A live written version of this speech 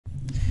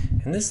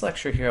In this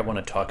lecture here, I want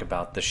to talk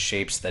about the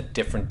shapes that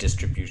different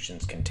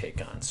distributions can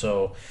take on.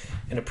 So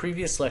in a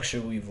previous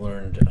lecture, we've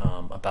learned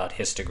about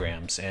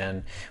histograms.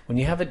 And when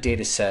you have a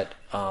data set,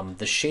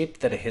 the shape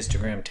that a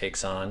histogram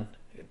takes on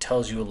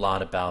tells you a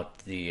lot about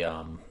the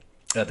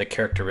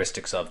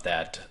characteristics of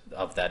that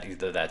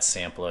either that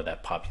sample or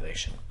that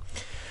population.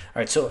 All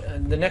right, so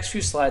in the next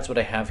few slides, what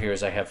I have here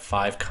is I have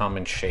 5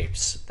 common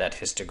shapes that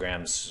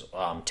histograms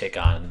take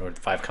on, or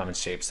 5 common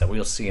shapes that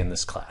we'll see in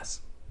this class.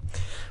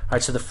 All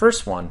right, so the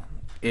first one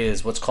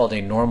is what's called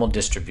a normal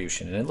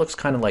distribution, and it looks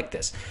kind of like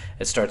this.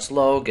 It starts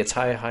low, gets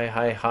high, high,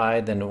 high,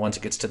 high, then once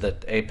it gets to the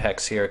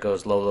apex here, it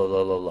goes low, low,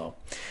 low, low, low.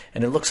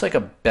 And it looks like a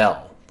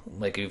bell,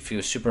 like if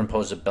you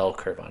superimpose a bell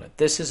curve on it.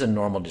 This is a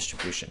normal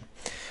distribution.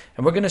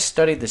 And we're going to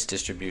study this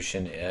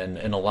distribution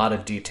in a lot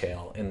of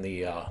detail in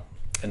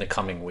the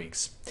coming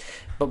weeks.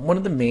 But one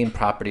of the main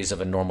properties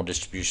of a normal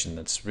distribution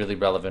that's really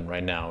relevant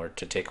right now, or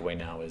to take away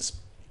now, is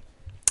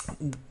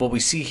what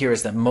we see here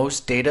is that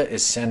most data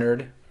is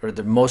centered, or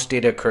the most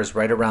data occurs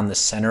right around the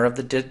center of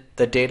the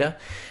data,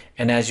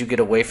 and as you get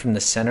away from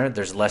the center,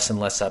 there's less and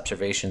less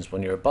observations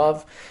when you're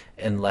above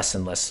and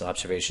less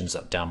observations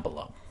up down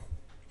below.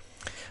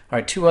 All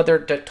right, 2 other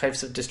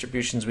types of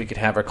distributions we could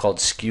have are called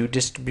skewed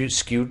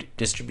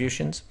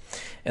distributions.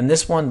 And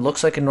this one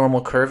looks like a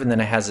normal curve, and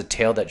then it has a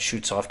tail that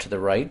shoots off to the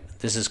right.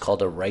 This is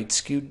called a right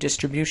skewed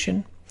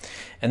distribution.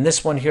 And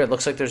this one here, it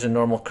looks like there's a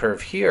normal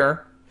curve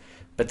here,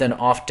 but then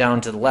off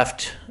down to the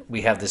left,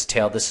 we have this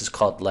tail. This is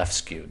called left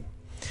skewed.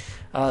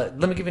 Let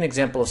me give you an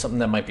example of something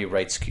that might be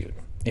right skewed.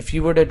 If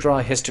you were to draw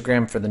a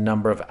histogram for the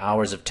number of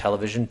hours of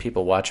television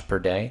people watch per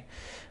day,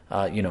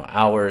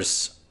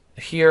 hours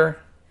here,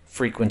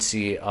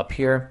 frequency up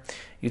here,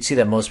 you'd see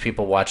that most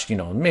people watch,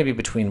 maybe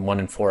between 1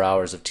 and 4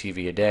 hours of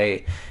TV a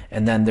day.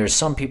 And then there's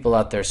some people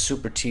out there,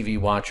 super TV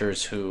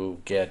watchers, who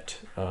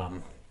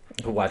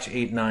watch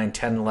 8, 9,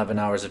 10, 11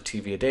 hours of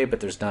TV a day, but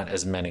there's not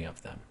as many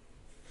of them.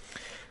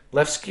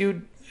 Left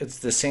skewed, it's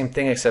the same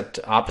thing except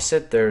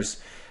opposite.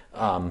 There's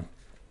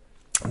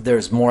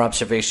more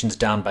observations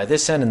down by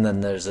this end, and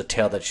then there's a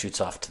tail that shoots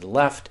off to the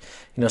left.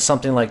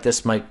 Something like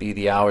this might be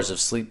the hours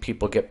of sleep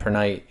people get per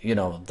night.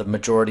 The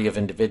majority of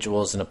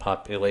individuals in a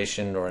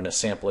population or in a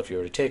sample, if you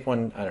were to take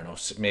one, I don't know,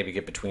 maybe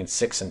get between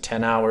 6 and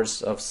 10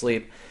 hours of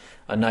sleep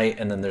a night,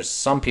 and then there's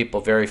some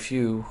people, very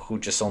few, who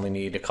just only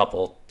need a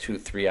couple, 2,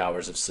 3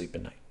 hours of sleep a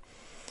night.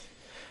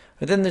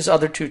 And then there's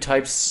other 2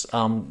 types.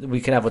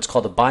 We can have what's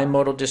called a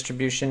bimodal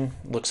distribution.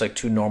 Looks like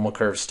 2 normal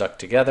curves stuck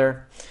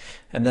together.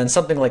 And then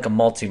something like a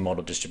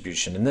multimodal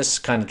distribution. And this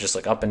kind of just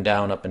like up and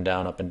down, up and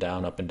down, up and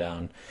down, up and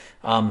down.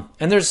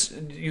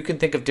 And you can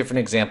think of different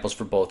examples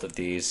for both of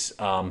these.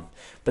 But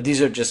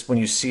these are just, when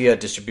you see a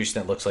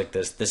distribution that looks like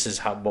this is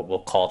what we'll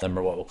call them,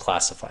 or what we'll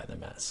classify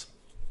them as.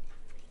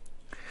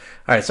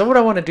 All right, so what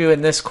I want to do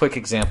in this quick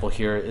example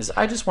here is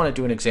I just want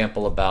to do an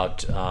example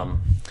about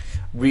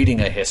reading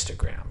a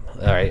histogram.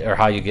 All right, or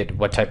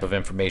what type of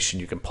information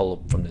you can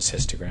pull from this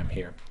histogram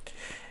here.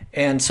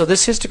 And so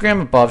this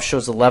histogram above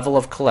shows the level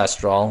of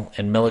cholesterol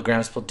in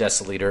milligrams per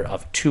deciliter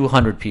of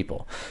 200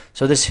 people.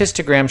 So this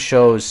histogram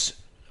shows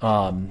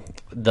the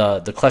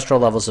cholesterol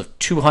levels of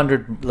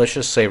 200, let's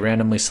just say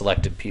randomly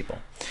selected people.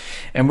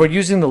 And we're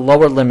using the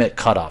lower limit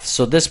cutoff.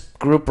 So this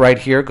group right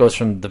here goes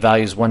from the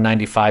values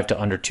 195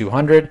 to under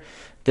 200.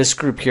 This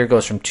group here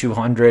goes from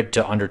 200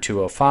 to under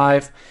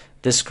 205.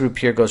 This group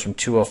here goes from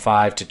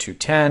 205 to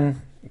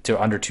 210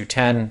 to under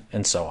 210,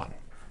 and so on.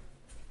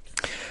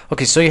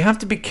 Okay, so you have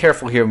to be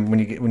careful here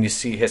when you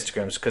see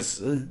histograms,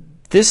 because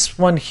this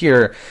one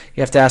here,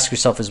 you have to ask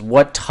yourself, is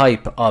what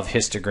type of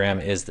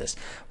histogram is this?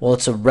 Well,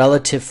 it's a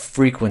relative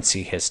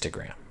frequency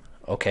histogram.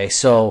 Okay,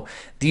 so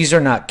these are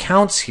not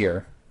counts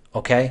here.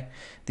 Okay,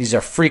 these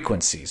are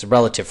frequencies,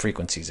 relative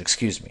frequencies,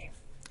 excuse me.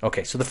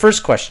 Okay, so the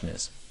first question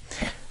is,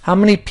 how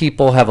many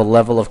people have a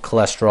level of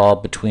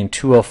cholesterol between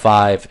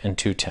 205 and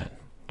 210?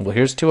 Well,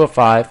 here's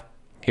 205,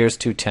 here's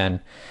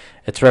 210.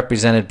 It's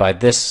represented by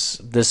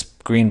this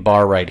green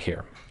bar right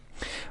here.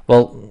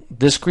 Well,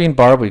 this green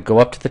bar, we go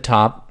up to the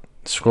top,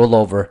 scroll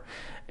over.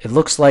 It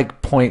looks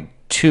like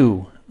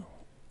 0.2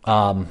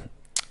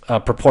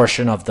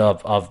 proportion of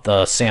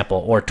the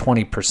sample, or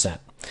 20%.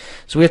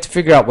 So we have to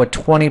figure out what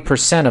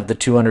 20% of the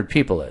 200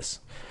 people is.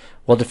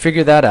 Well, to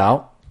figure that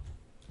out,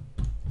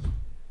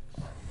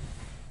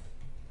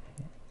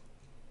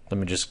 let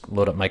me just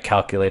load up my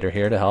calculator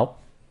here to help.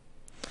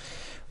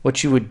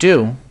 What you would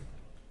do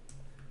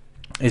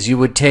is you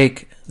would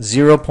take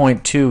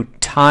 0.2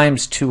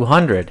 times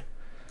 200,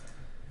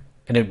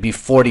 and it would be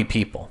 40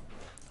 people.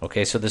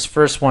 Okay, so this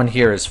first one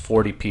here is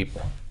 40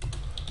 people.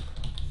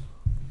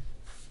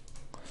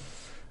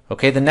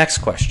 Okay, the next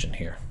question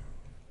here.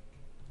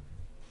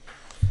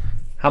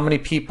 How many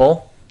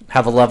people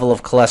have a level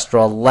of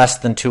cholesterol less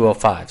than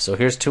 205? So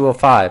here's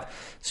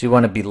 205, so you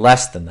want to be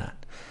less than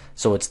that.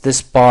 So it's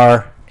this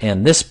bar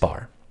and this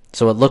bar.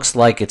 So it looks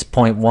like it's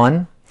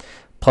 0.1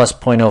 plus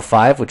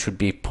 0.05, which would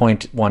be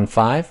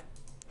 0.15.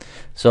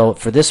 So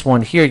for this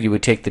one here, you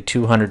would take the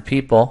 200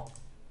 people,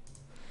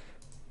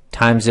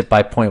 times it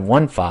by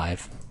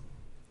 0.15,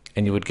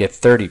 and you would get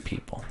 30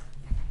 people.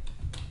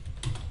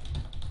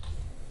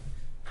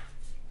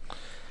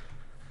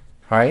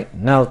 All right,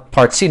 now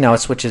part C, now it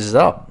switches it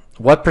up.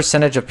 What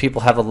percentage of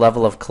people have a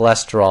level of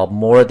cholesterol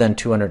more than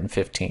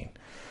 215?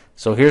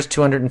 So here's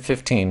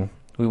 215.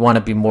 We want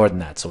to be more than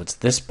that. So it's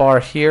this bar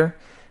here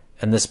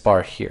and this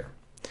bar here.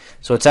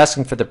 So it's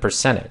asking for the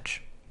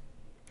percentage.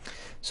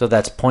 So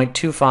that's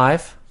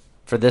 0.25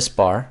 for this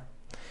bar,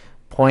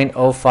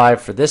 0.05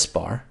 for this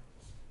bar.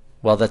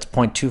 Well, that's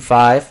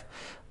 0.25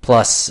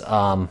 plus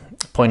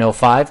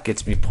 0.05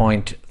 gets me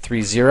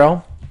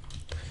 0.30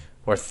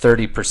 or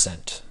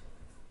 30%.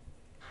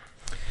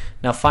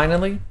 Now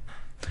finally,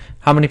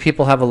 how many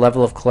people have a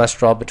level of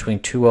cholesterol between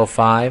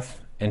 205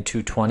 and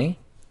 220?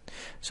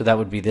 So that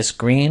would be this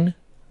green,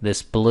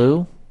 this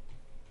blue,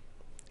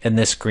 and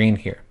this green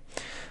here.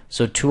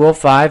 So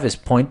 205 is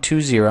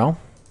 0.20,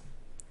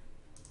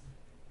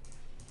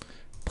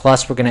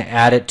 plus we're going to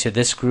add it to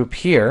this group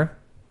here,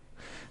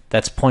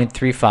 that's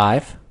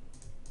 0.35,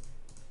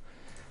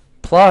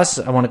 plus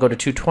I want to go to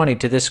 220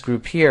 to this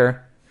group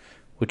here,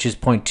 which is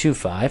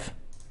 0.25,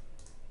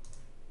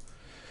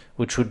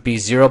 which would be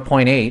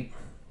 0.8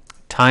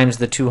 times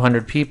the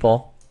 200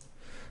 people,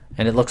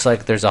 and it looks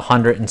like there's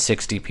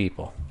 160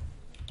 people.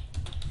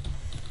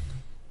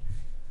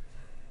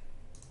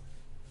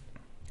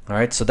 All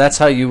right, so that's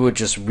how you would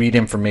just read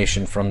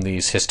information from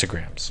these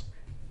histograms.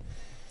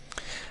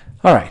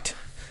 All right,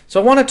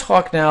 so I want to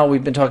talk now,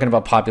 we've been talking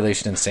about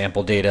population and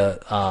sample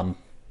data.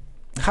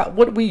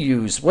 What do we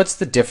use? What's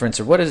the difference,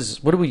 or what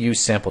do we use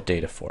sample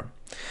data for?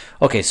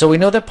 Okay, so we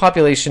know that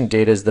population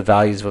data is the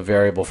values of a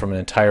variable from an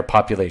entire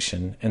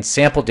population, and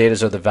sample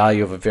data are the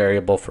value of a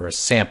variable for a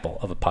sample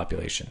of a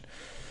population.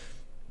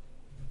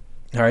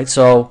 All right,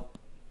 so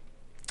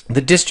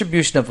the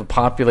distribution of a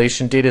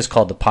population data is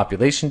called the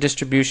population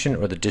distribution,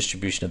 or the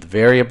distribution of the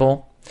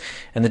variable,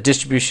 and the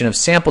distribution of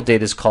sample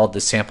data is called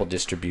the sample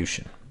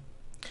distribution.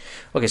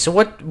 Okay, so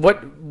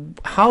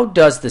how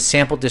does the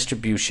sample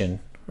distribution,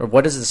 or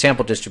what does the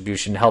sample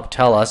distribution help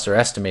tell us or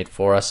estimate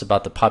for us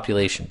about the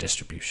population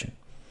distribution?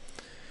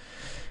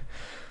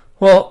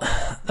 Well,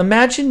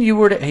 imagine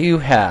you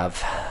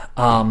have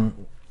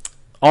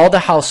all the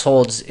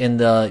households in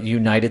the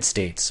United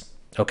States,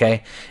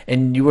 okay?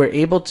 And you were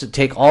able to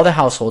take all the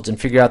households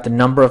and figure out the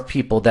number of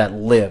people that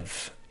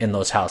live in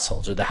those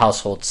households, or the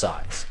household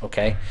size,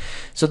 okay?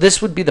 So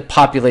this would be the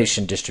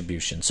population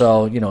distribution.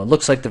 So, it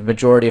looks like the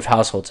majority of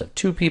households have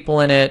 2 people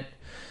in it,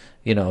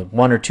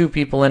 1 or 2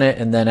 people in it,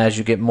 and then as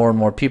you get more and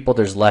more people,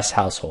 there's less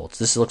households.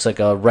 This looks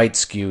like a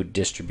right-skewed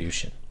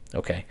distribution,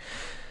 okay?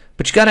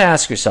 But you got to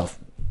ask yourself,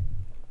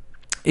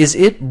 is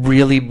it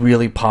really,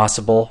 really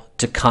possible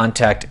to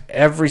contact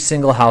every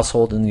single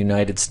household in the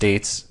United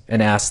States and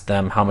ask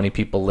them how many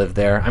people live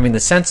there? I mean, the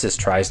census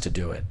tries to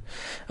do it,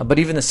 but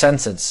even the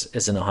census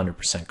isn't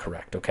 100%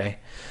 correct, okay?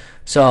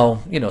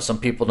 So, some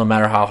people, no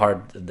matter how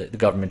hard the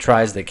government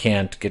tries, they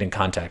can't get in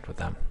contact with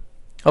them.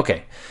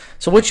 Okay,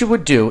 so what you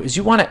would do is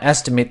you want to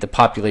estimate the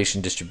population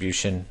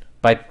distribution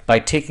by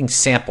taking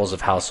samples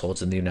of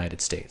households in the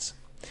United States.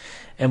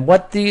 And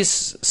what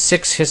these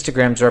 6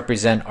 histograms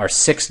represent are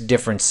 6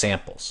 different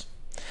samples.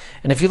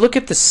 And if you look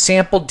at the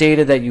sample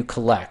data that you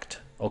collect,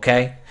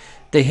 okay,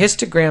 the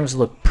histograms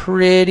look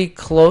pretty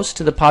close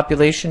to the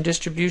population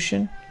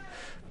distribution,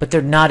 but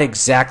they're not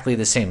exactly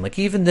the same. Like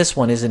even this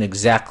one isn't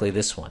exactly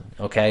this one,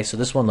 okay? So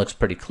this one looks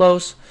pretty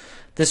close.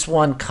 This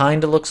one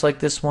kind of looks like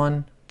this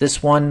one.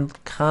 This one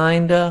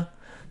kinda.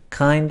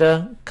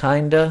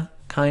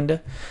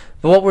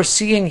 But what we're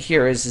seeing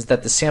here is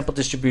that the sample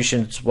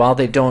distributions, while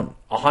they don't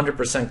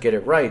 100% get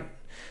it right,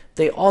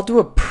 they all do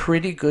a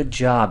pretty good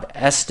job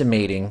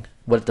estimating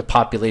what the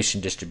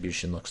population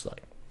distribution looks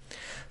like.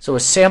 So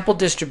a sample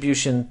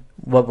distribution,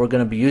 what we're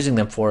going to be using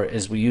them for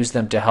is we use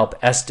them to help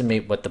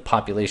estimate what the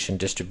population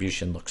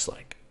distribution looks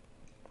like.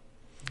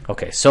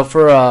 Okay, so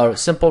for a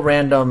simple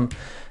random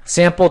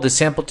sample, the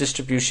sample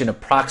distribution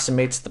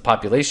approximates the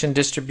population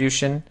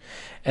distribution.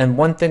 And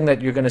one thing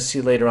that you're going to see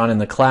later on in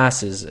the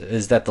class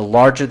is that the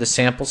larger the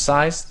sample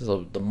size,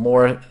 so the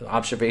more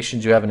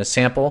observations you have in a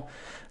sample,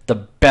 the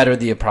better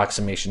the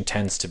approximation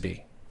tends to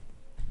be.